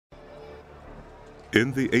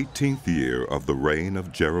In the 18th year of the reign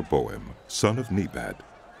of Jeroboam, son of Nebat,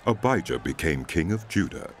 Abijah became king of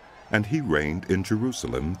Judah, and he reigned in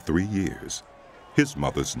Jerusalem 3 years. His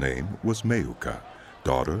mother's name was Maacah,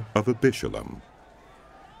 daughter of Abishalom.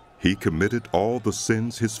 He committed all the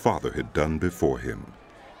sins his father had done before him.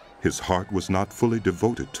 His heart was not fully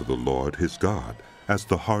devoted to the Lord his God, as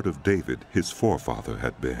the heart of David his forefather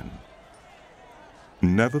had been.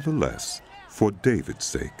 Nevertheless, for David's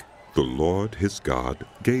sake, the Lord his God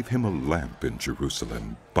gave him a lamp in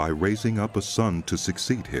Jerusalem by raising up a son to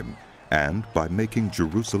succeed him, and by making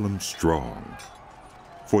Jerusalem strong.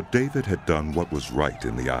 For David had done what was right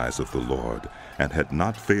in the eyes of the Lord, and had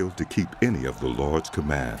not failed to keep any of the Lord's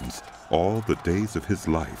commands all the days of his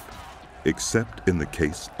life, except in the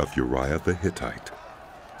case of Uriah the Hittite.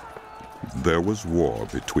 There was war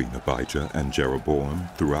between Abijah and Jeroboam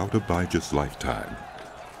throughout Abijah's lifetime.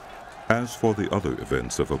 As for the other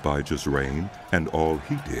events of Abijah's reign and all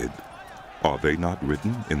he did, are they not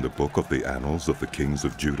written in the book of the annals of the kings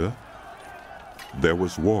of Judah? There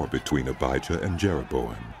was war between Abijah and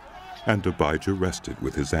Jeroboam, and Abijah rested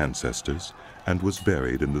with his ancestors and was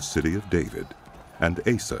buried in the city of David, and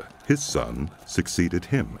Asa, his son, succeeded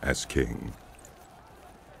him as king.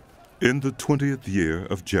 In the 20th year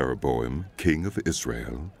of Jeroboam, king of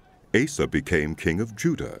Israel, Asa became king of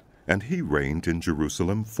Judah, and he reigned in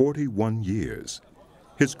Jerusalem 41 years.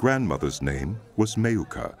 His grandmother's name was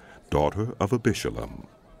Maacah, daughter of Abishalom.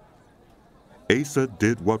 Asa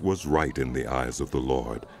did what was right in the eyes of the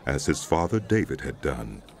Lord, as his father David had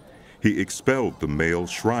done. He expelled the male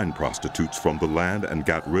shrine prostitutes from the land and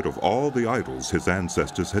got rid of all the idols his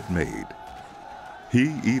ancestors had made.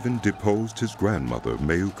 He even deposed his grandmother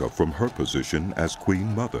Maacah from her position as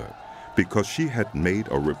queen mother, because she had made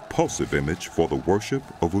a repulsive image for the worship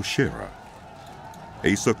of Asherah.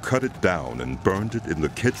 Asa cut it down and burned it in the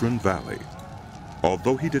Kidron Valley.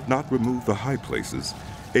 Although he did not remove the high places,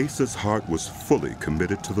 Asa's heart was fully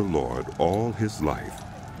committed to the Lord all his life.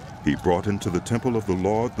 He brought into the temple of the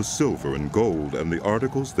Lord the silver and gold and the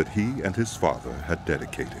articles that he and his father had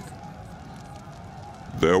dedicated.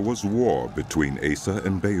 There was war between Asa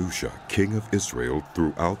and Baasha, king of Israel,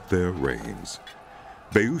 throughout their reigns.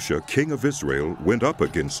 Baasha, king of Israel, went up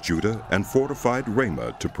against Judah and fortified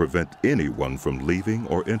Ramah to prevent anyone from leaving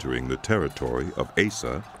or entering the territory of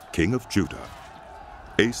Asa, king of Judah.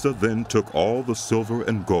 Asa then took all the silver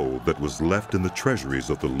and gold that was left in the treasuries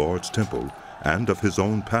of the Lord's temple and of his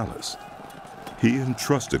own palace. He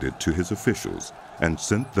entrusted it to his officials and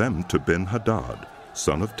sent them to Ben-Hadad,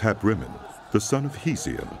 son of Tabrimmon, the son of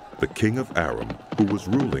Hezion, the king of Aram, who was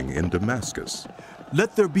ruling in Damascus.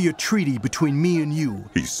 "Let there be a treaty between me and you,"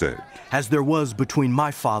 he said, "as there was between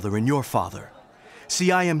my father and your father.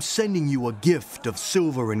 See, I am sending you a gift of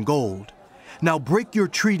silver and gold. Now break your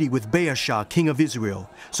treaty with Baasha, king of Israel,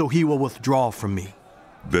 so he will withdraw from me."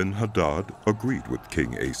 Ben-Hadad agreed with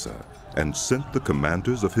King Asa and sent the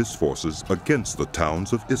commanders of his forces against the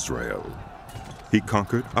towns of Israel. He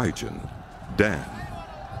conquered Ijon, Dan,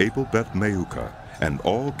 Abel-Beth-Maacah, and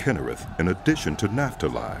all Kinnereth, in addition to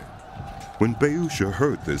Naphtali. When Baasha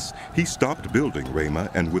heard this, he stopped building Ramah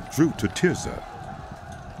and withdrew to Tirzah.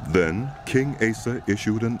 Then King Asa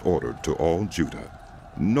issued an order to all Judah.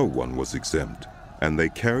 No one was exempt, and they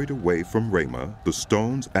carried away from Ramah the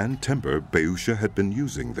stones and timber Baasha had been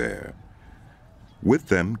using there. With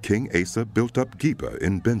them King Asa built up Geba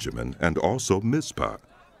in Benjamin and also Mizpah.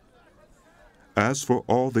 As for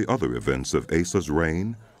all the other events of Asa's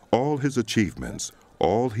reign, all his achievements,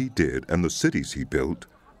 all he did, and the cities he built,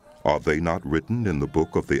 are they not written in the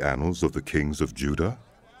book of the annals of the kings of Judah?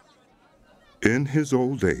 In his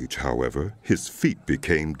old age, however, his feet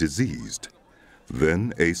became diseased.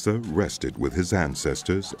 Then Asa rested with his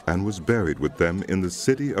ancestors and was buried with them in the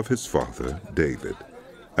city of his father David.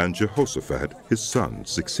 And Jehoshaphat, his son,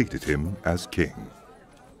 succeeded him as king.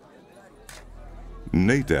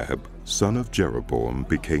 Nadab, son of Jeroboam,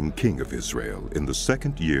 became king of Israel in the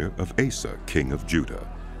 2nd year of Asa, king of Judah,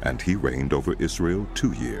 and he reigned over Israel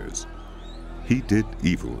 2 years. He did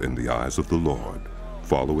evil in the eyes of the Lord,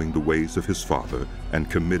 following the ways of his father and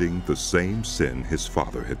committing the same sin his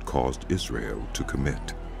father had caused Israel to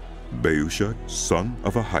commit. Baasha, son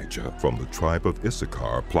of Ahijah, from the tribe of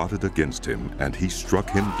Issachar, plotted against him, and he struck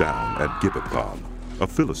him down at Gibbethon, a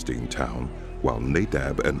Philistine town, while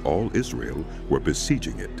Nadab and all Israel were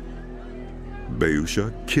besieging it.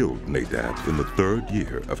 Baasha killed Nadab in the 3rd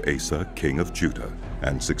year of Asa, king of Judah,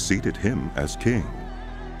 and succeeded him as king.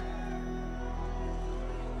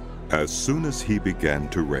 As soon as he began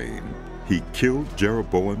to reign, he killed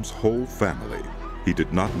Jeroboam's whole family. He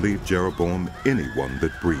did not leave Jeroboam anyone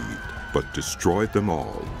that breathed, but destroyed them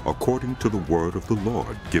all, according to the word of the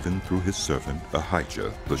Lord given through his servant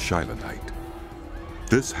Ahijah the Shilonite.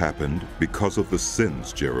 This happened because of the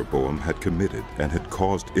sins Jeroboam had committed and had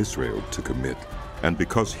caused Israel to commit, and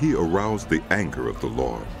because he aroused the anger of the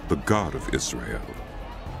Lord, the God of Israel.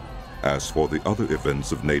 As for the other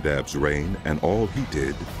events of Nadab's reign and all he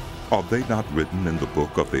did, are they not written in the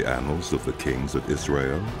book of the annals of the kings of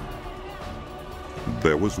Israel?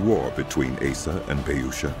 There was war between Asa and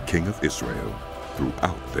Baasha, king of Israel,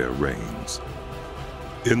 throughout their reigns.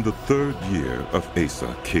 In the 3rd year of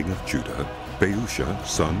Asa, king of Judah, Baasha,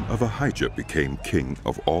 son of Ahijah, became king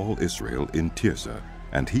of all Israel in Tirzah,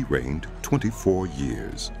 and he reigned 24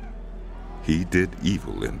 years. He did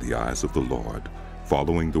evil in the eyes of the Lord,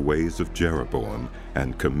 following the ways of Jeroboam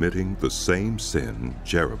and committing the same sin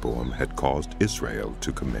Jeroboam had caused Israel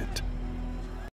to commit.